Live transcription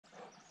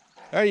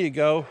There you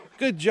go.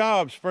 Good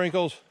job,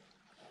 Sprinkles.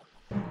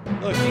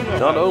 Look, you know Not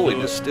how to only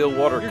do does it.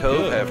 Stillwater You're Cove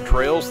good. have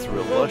trails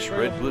through a lush Trail.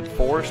 redwood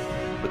forest,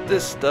 but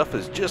this stuff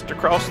is just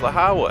across the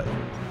highway.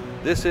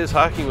 This is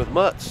Hiking with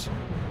Mutts,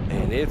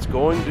 and it's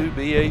going to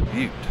be a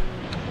beaut.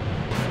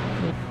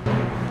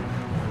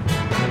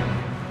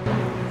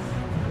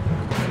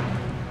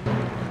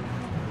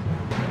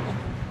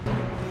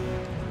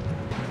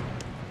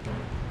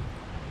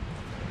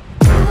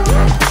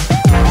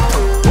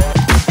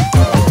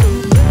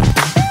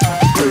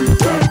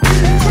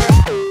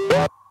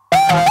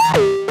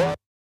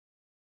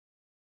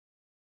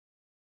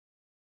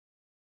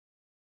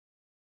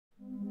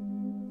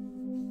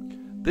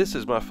 This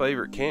is my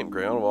favorite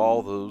campground of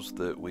all those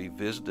that we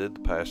visited the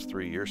past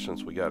 3 years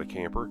since we got a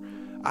camper.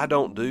 I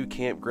don't do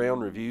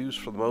campground reviews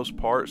for the most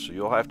part, so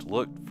you'll have to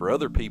look for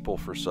other people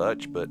for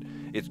such, but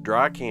it's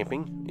dry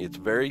camping. It's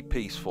very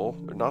peaceful.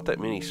 There are not that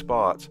many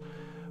spots.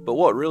 But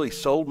what really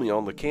sold me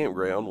on the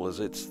campground was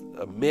it's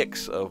a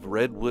mix of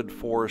redwood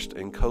forest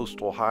and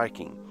coastal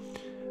hiking.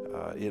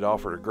 It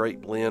offered a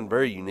great blend,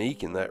 very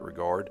unique in that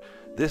regard.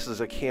 This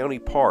is a county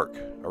park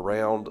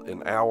around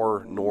an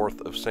hour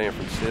north of San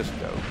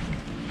Francisco.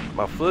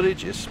 My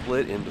footage is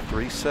split into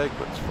 3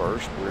 segments.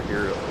 First, we're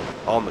here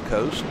on the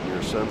coast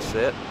near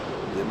sunset.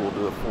 Then we'll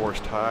do a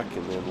forest hike,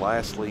 and then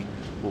lastly,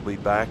 we'll be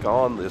back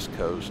on this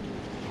coast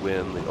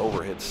when the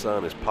overhead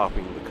sun is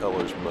popping the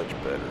colors much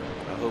better.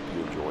 I hope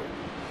you enjoy it.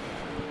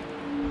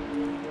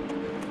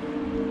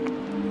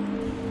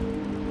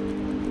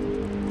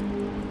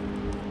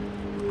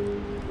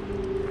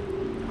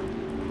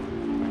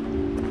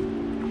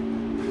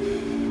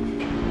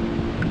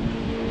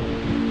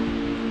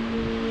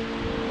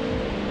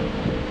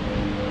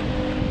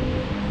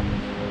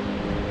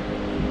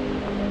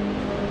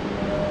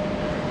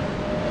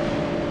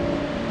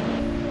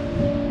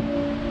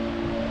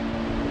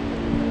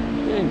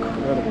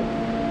 Incredible.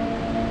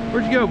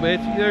 Where'd you go,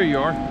 Betsy? There you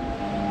are.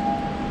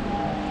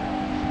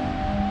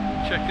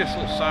 Check this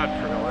little side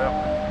trail out.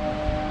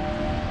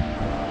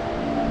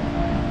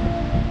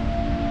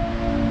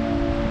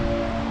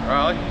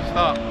 Riley,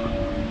 stop.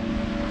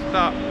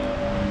 Stop.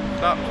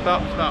 Stop,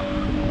 stop, stop.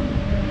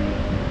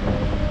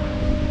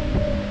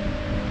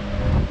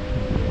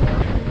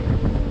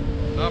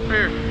 Stop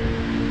here.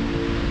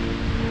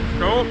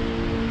 Go.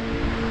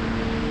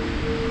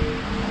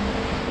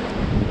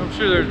 I'm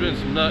sure there's been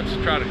some nuts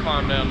to try to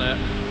climb down that,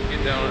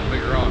 get down that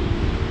big rock.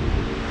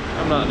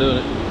 I'm not doing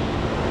it.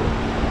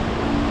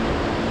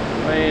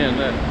 Man,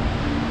 that,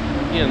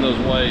 again, those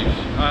waves,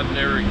 I'd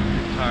never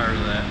get tired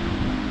of that.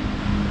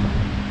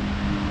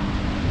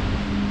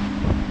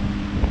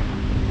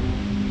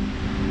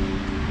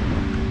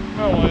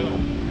 Come on, Layla.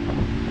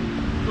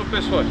 Look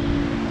this way.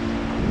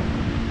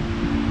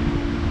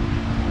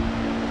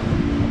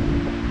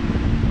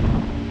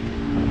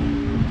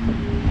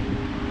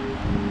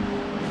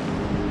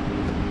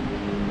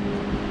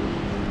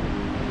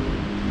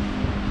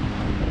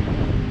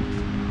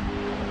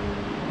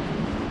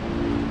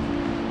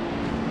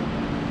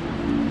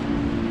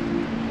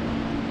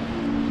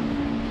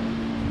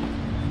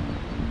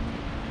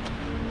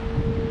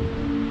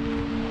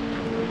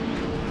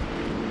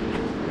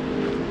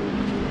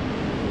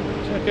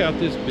 Check out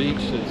this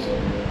beach that's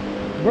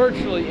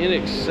virtually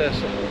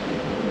inaccessible.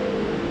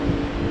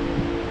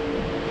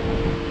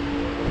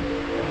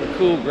 And the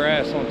cool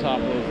grass on top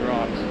of those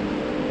rocks.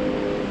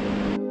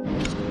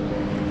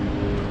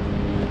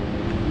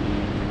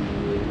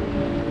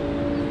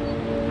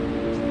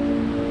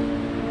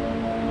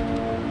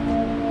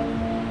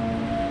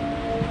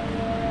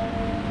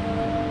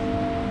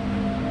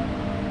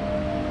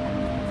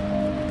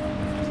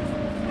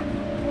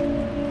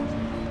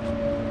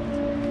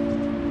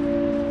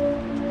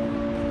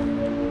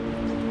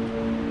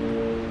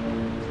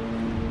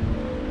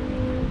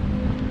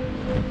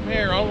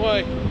 Here, wrong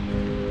way.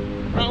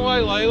 Wrong way,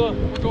 Layla.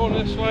 We're going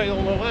this way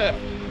on the left.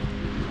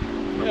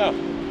 Yeah.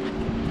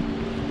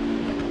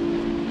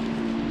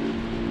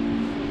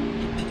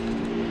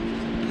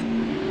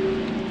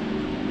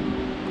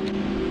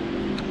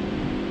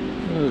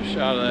 Oh,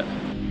 shot of that.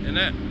 And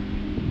that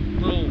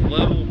little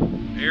level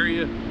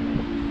area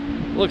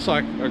looks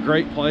like a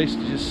great place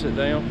to just sit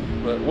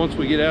down. But once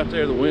we get out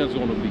there, the wind's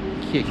going to be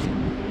kicking.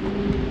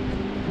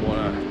 What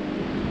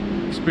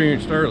I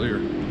experienced earlier.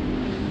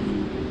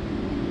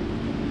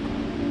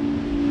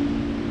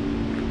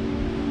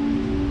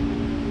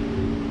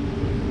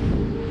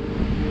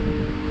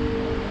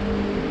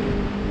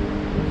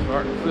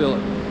 Starting to feel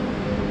it.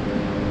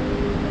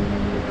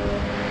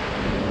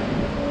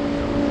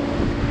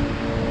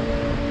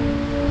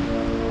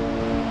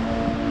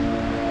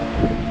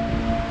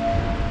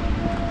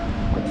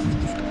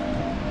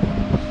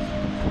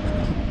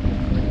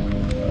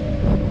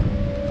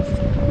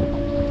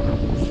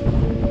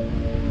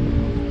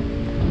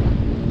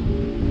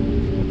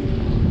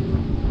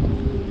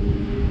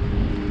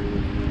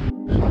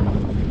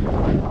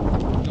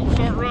 Don't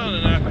start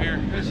running out here.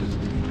 This is a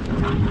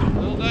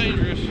little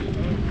dangerous.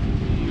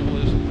 You'll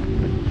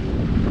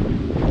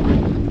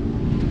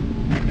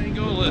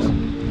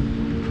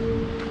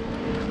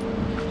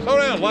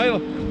Layla.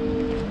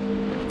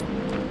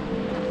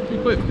 You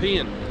quit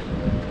peeing.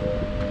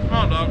 Come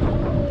on, dog. Go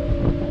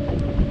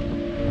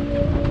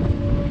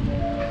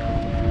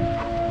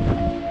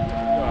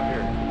out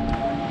here.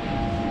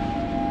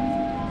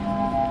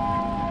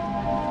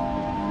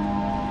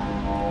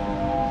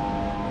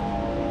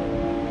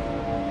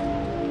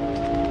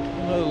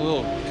 Another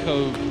little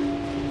cove.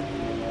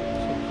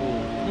 So cool.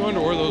 You wonder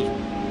where those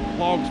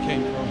logs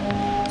came from.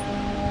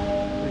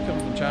 They come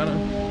from China.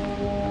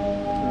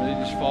 Or they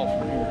just fall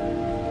from here.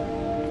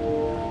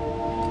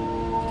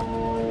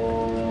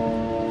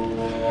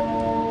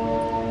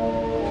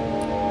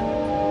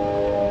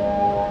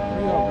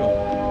 Where y'all go?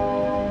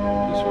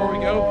 Is this where we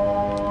go?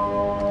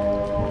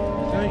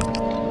 I think.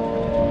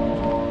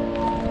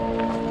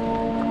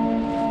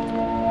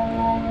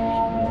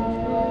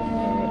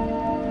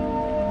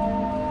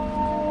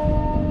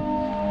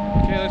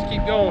 Okay, let's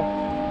keep going.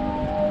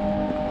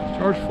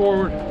 Charge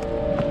forward.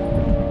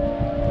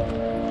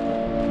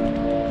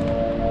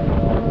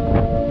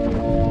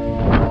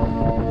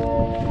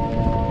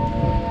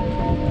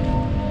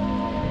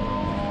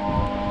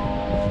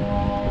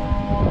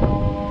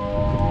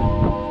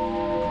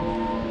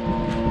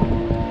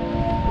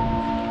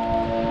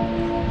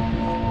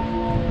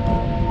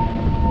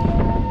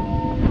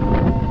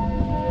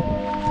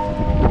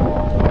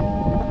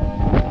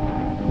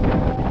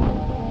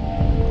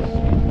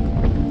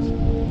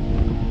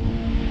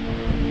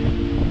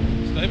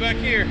 Stay back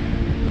here.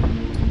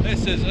 That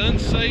says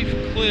unsafe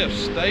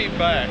cliffs, stay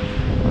back.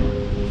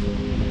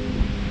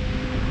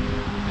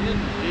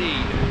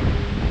 Indeed.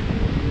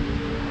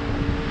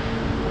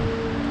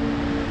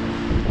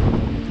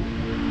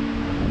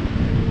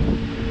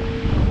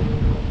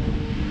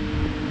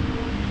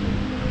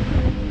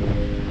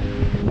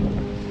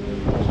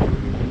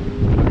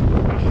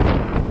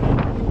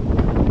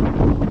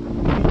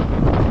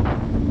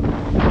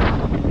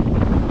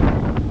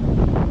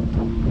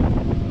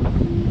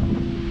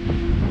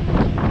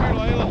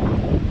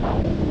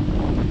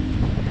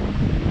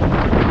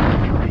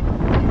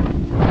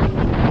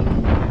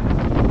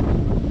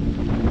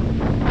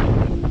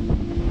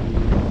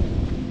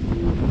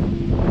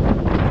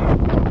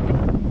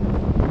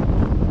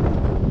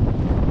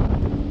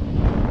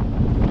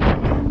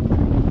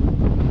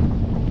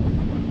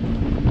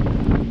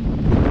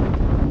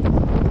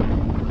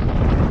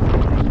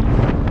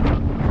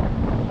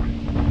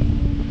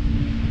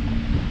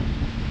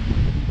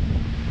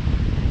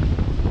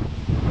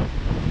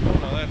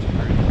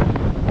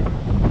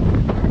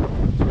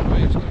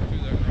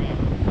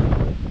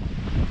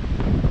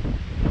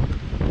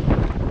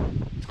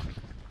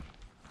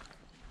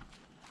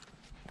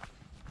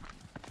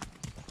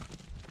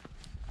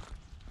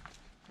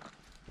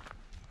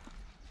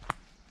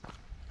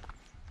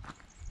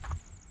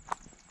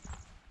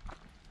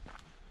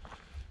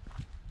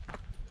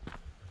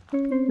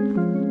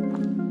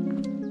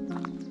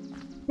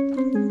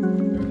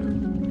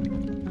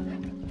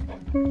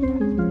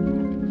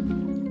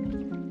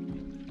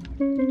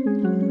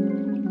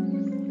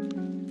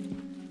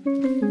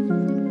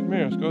 Come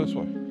here, let's go this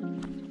way.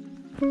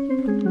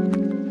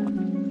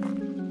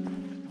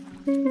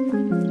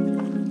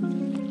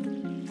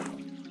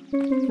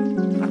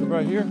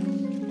 Right here.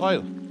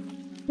 Layla.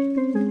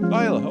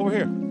 Layla, over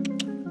here.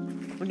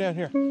 We're down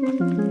here.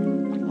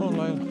 Come on,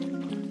 Layla.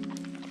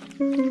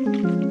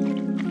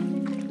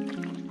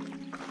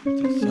 Look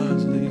at the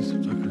size of these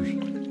suckers.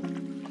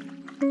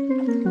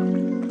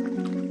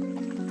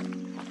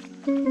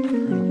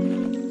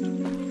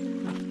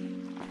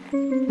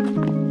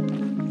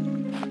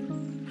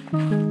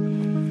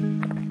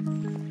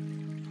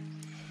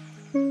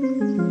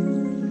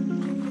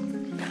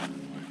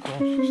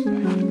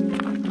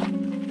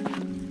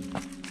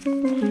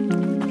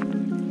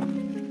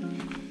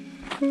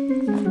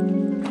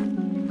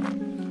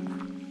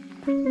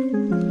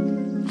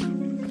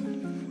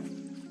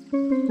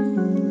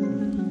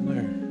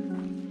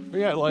 Where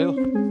you at, Layla?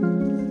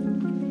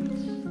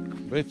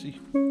 Betsy.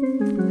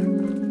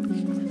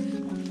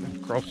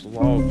 Across the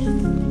logs.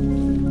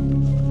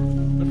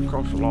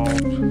 Across the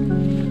logs.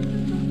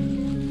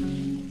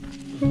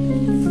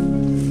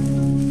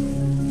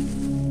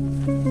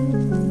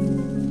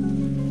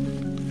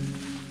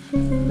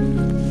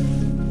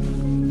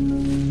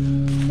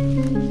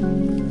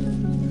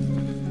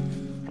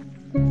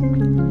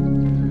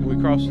 Can we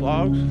cross the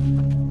logs?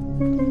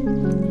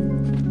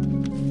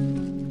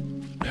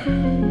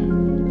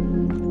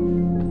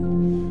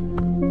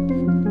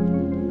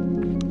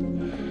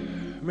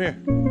 Come here.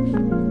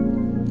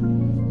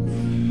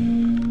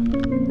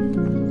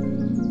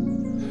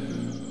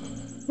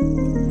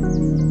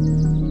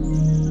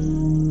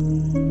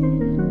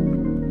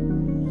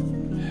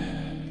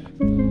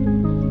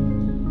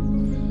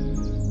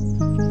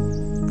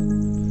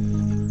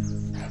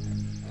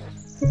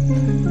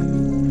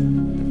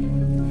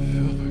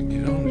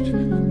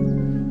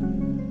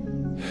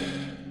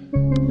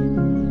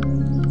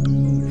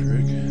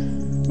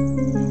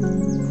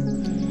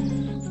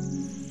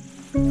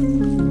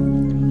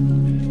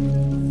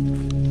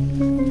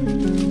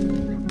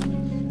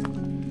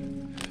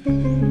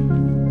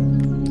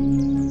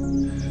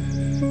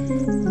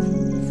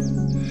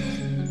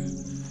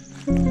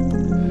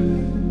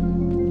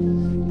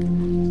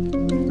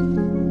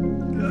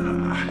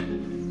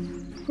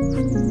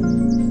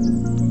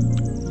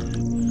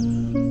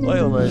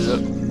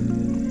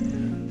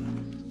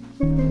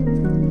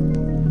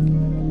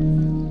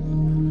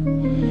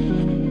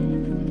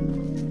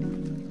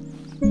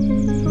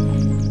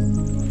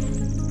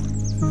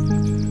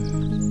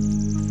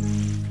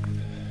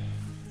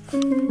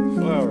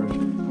 Flowers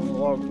on the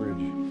log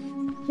bridge.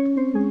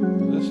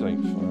 This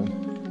ain't fun.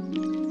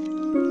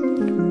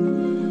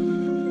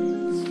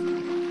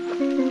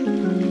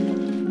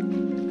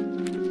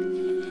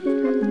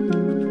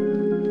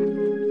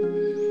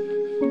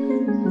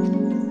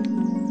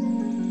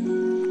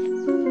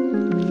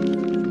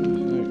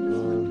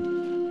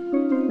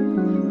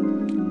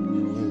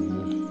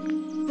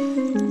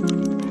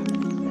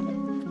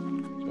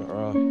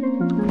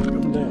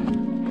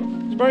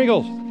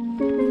 Sprinkles!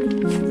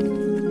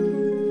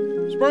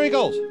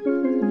 Sprinkles!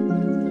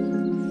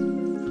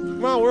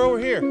 Come on, we're over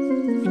here.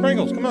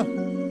 Sprinkles, come on.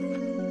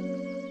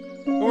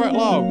 Go right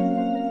log.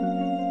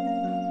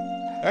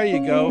 There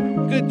you go.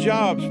 Good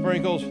job,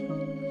 Sprinkles.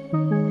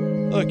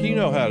 Look, you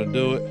know how to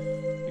do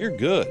it. You're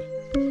good.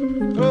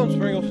 Come on,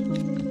 Sprinkles.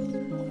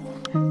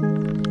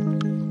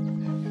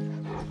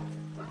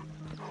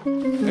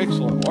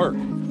 Excellent work.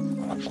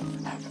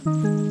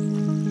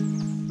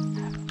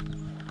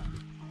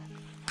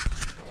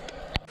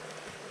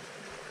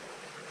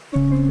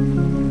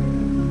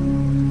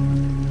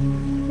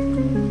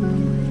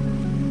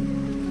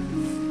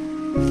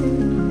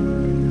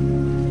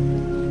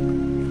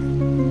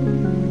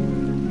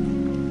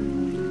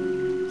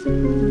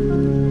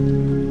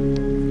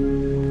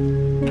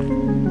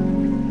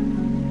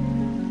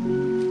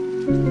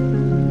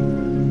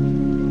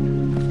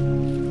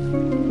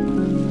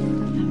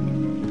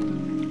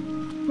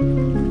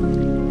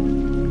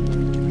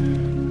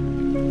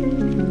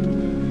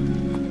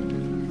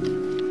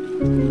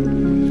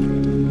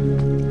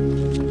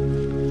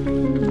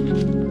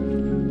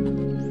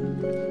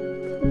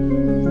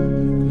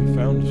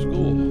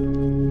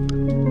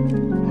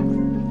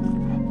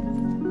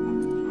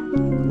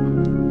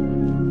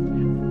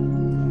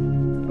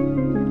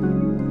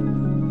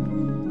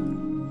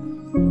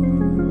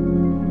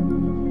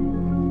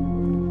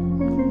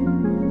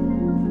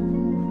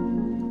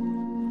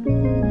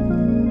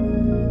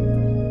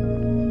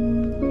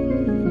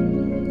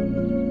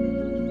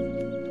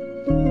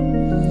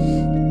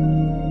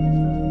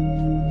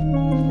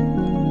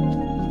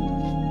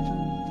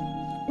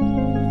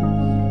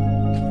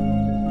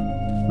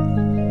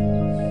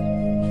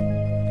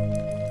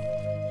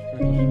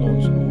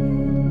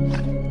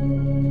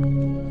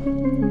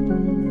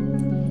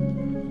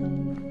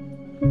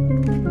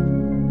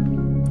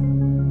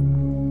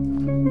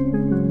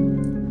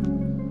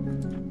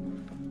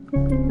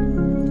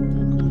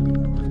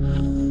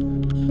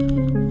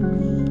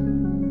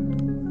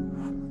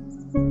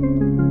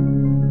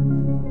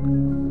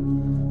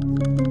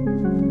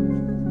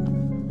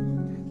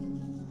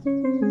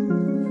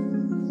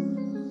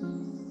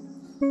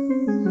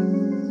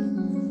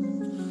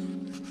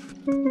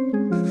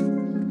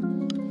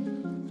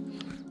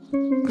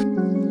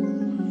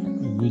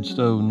 Good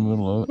stove in the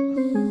middle of it.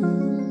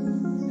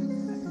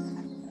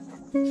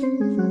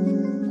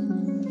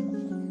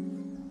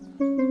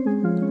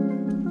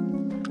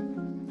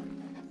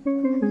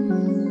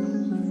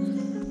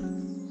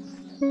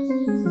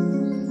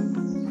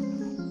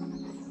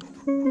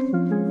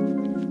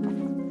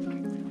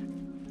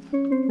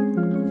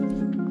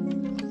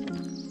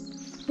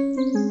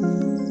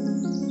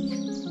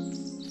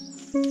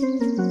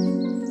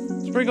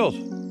 Sprinkles!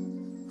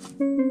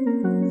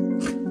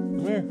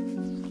 Come here.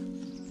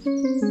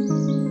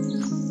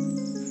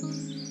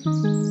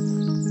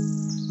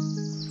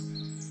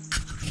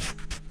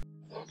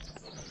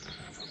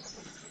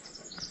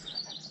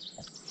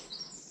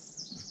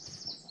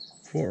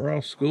 Fort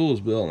Ross School was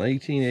built in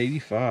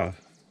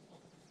 1885.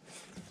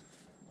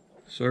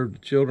 Served the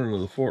children of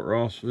the Fort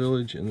Ross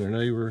village and their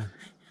neighbors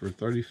for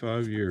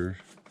 35 years.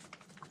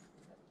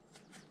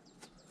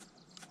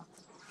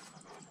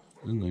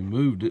 Then they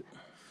moved it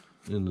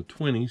in the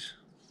 20s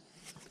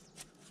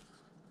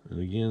and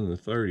again in the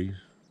 30s.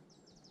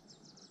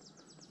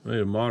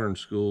 Made a modern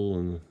school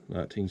in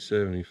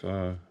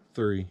 1975-3.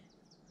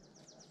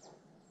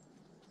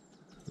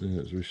 Then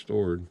it was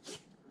restored.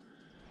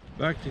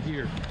 Back to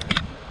here.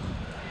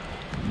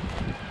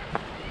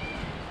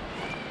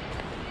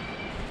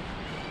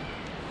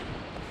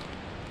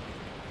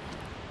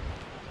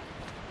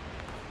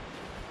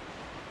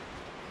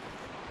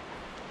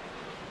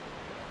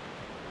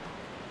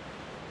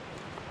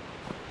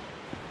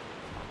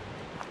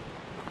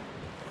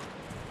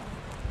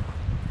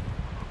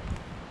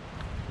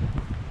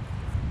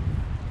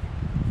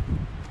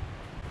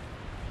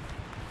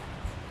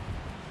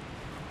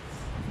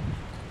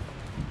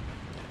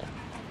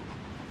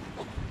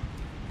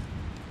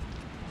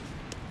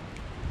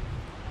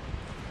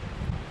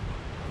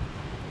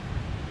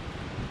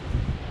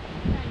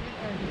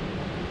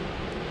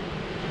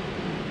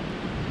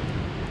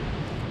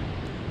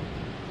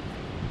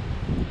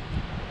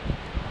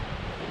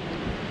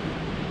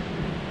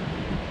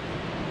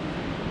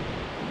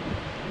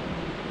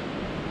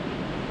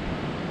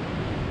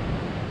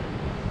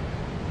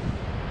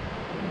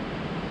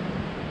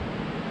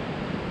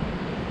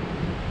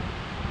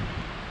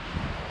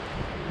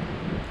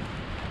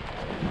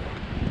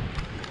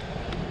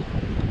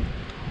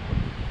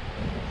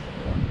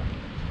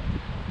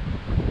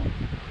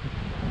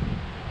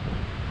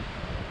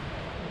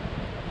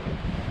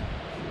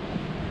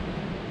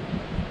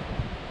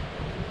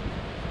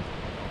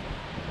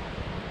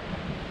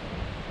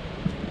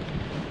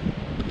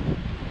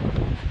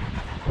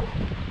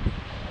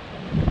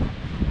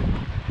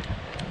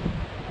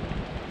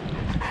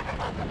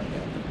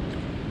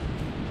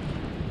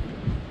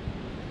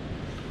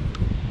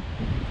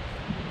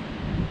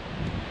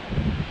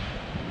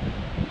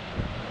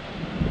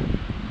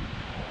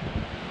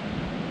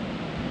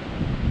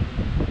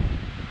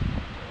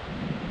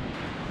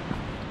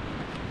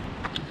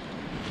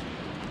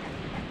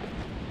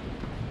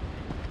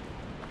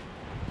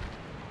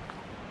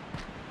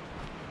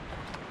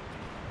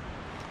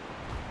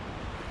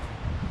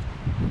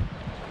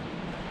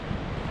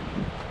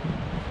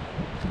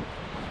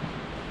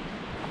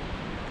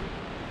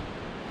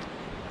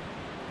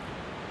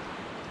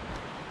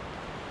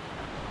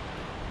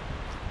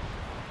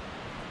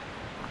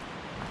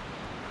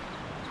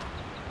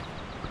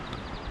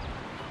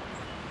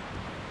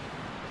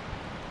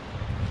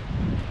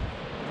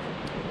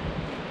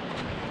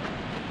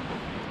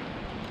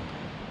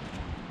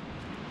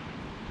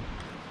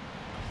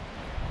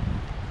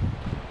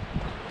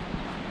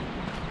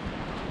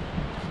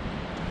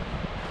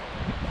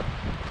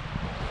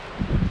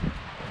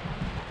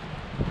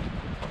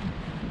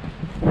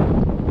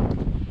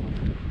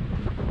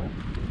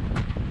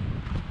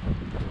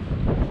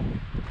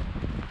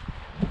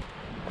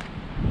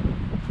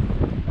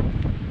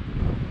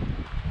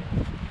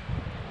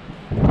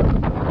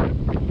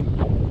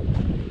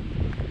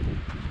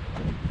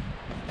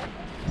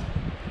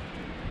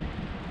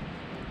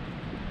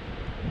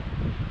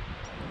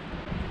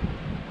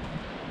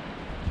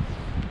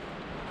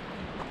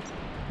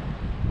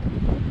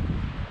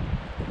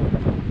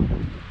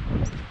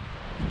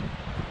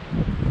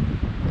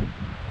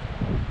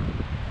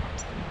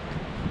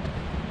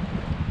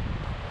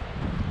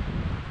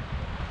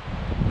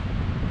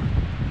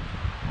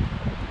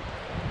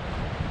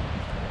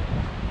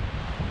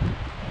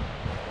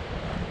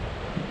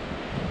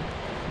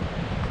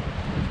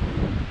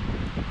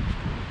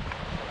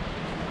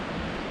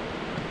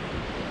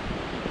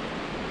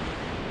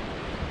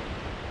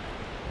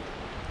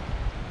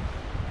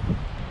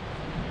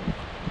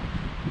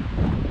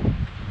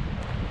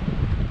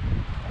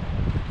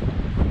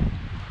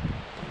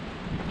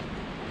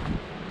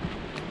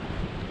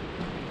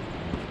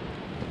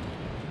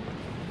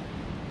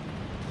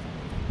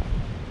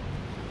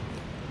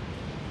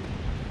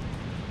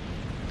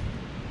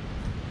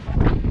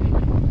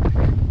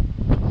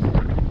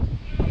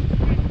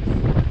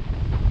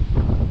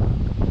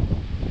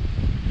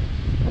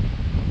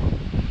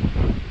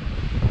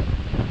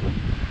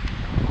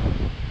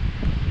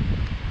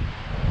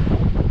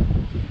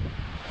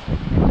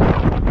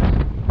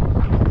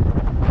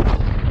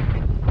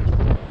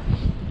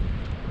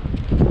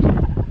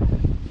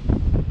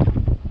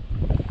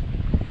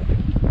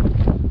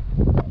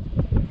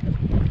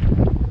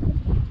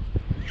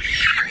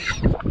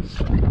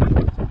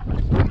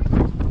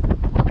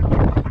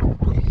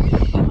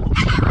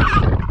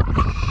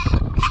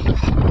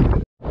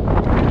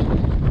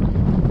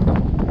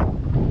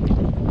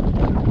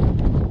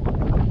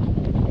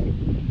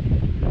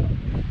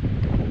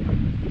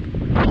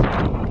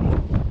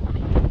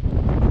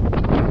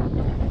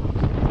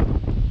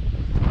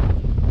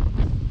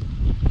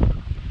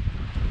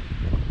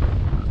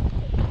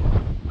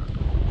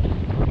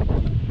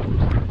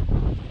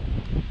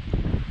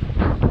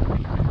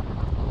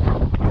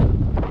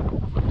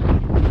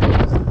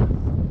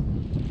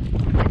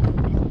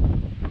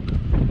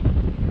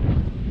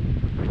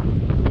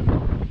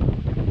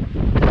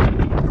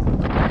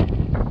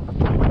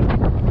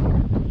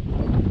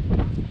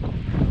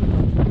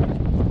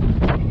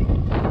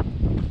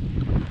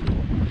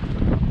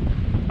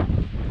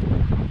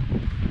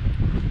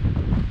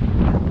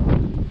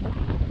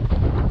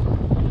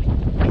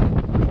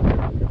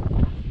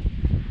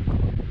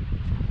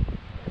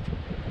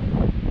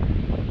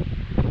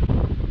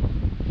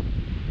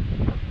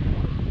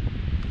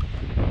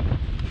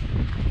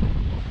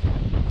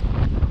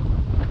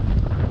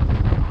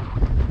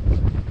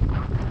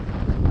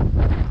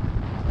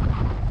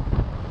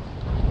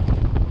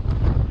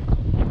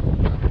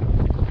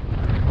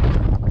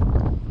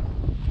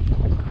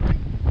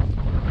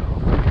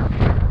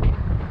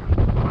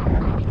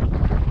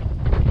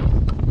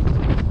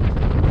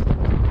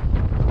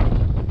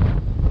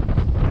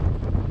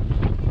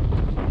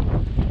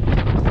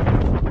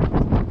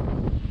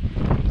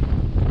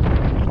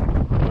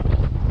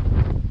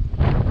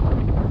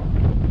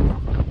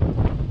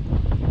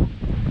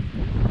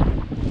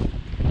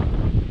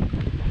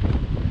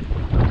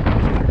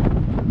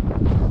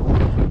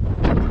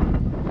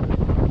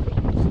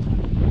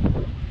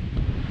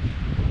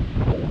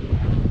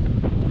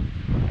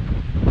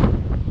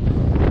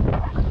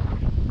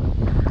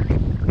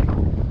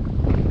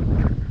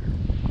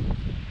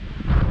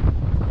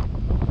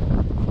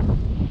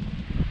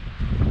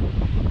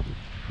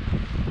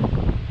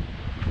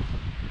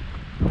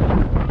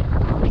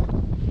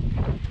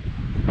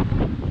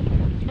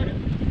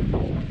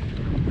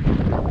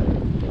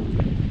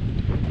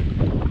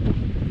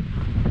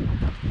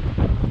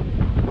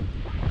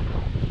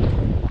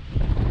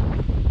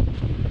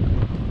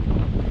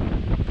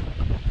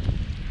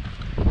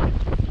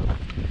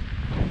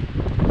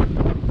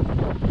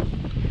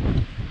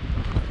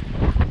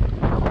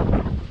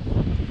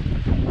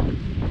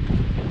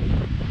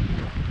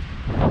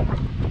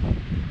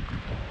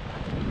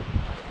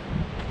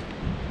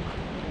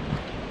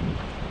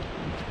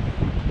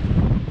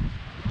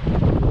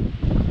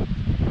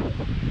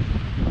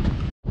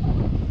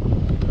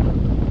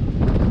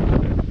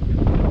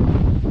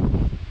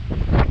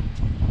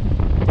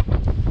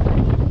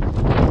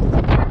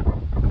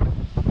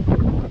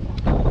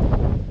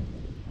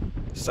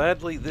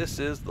 Sadly, this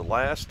is the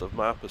last of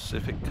my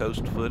Pacific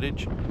Coast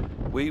footage.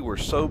 We were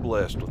so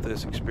blessed with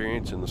this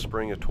experience in the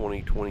spring of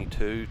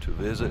 2022 to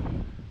visit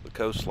the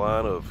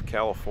coastline of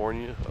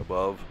California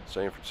above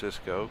San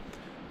Francisco.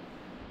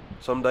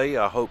 Someday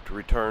I hope to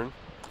return.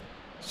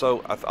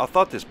 So I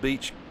thought this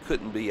beach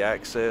couldn't be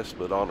accessed,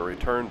 but on a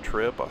return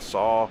trip I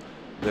saw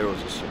there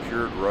was a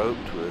secured rope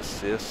to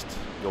assist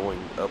going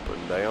up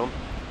and down.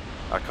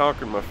 I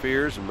conquered my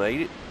fears and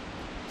made it,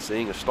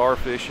 seeing a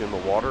starfish in the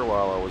water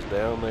while I was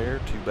down there.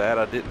 Too bad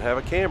I didn't have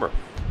a camera.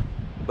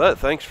 But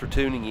thanks for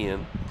tuning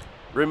in.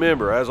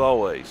 Remember, as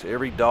always,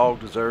 every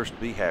dog deserves to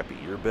be happy.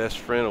 Your best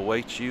friend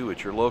awaits you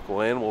at your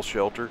local animal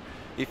shelter.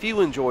 If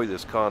you enjoy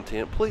this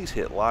content, please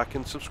hit like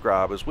and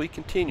subscribe as we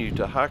continue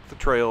to hike the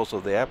trails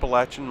of the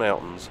Appalachian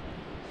Mountains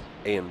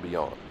and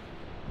beyond.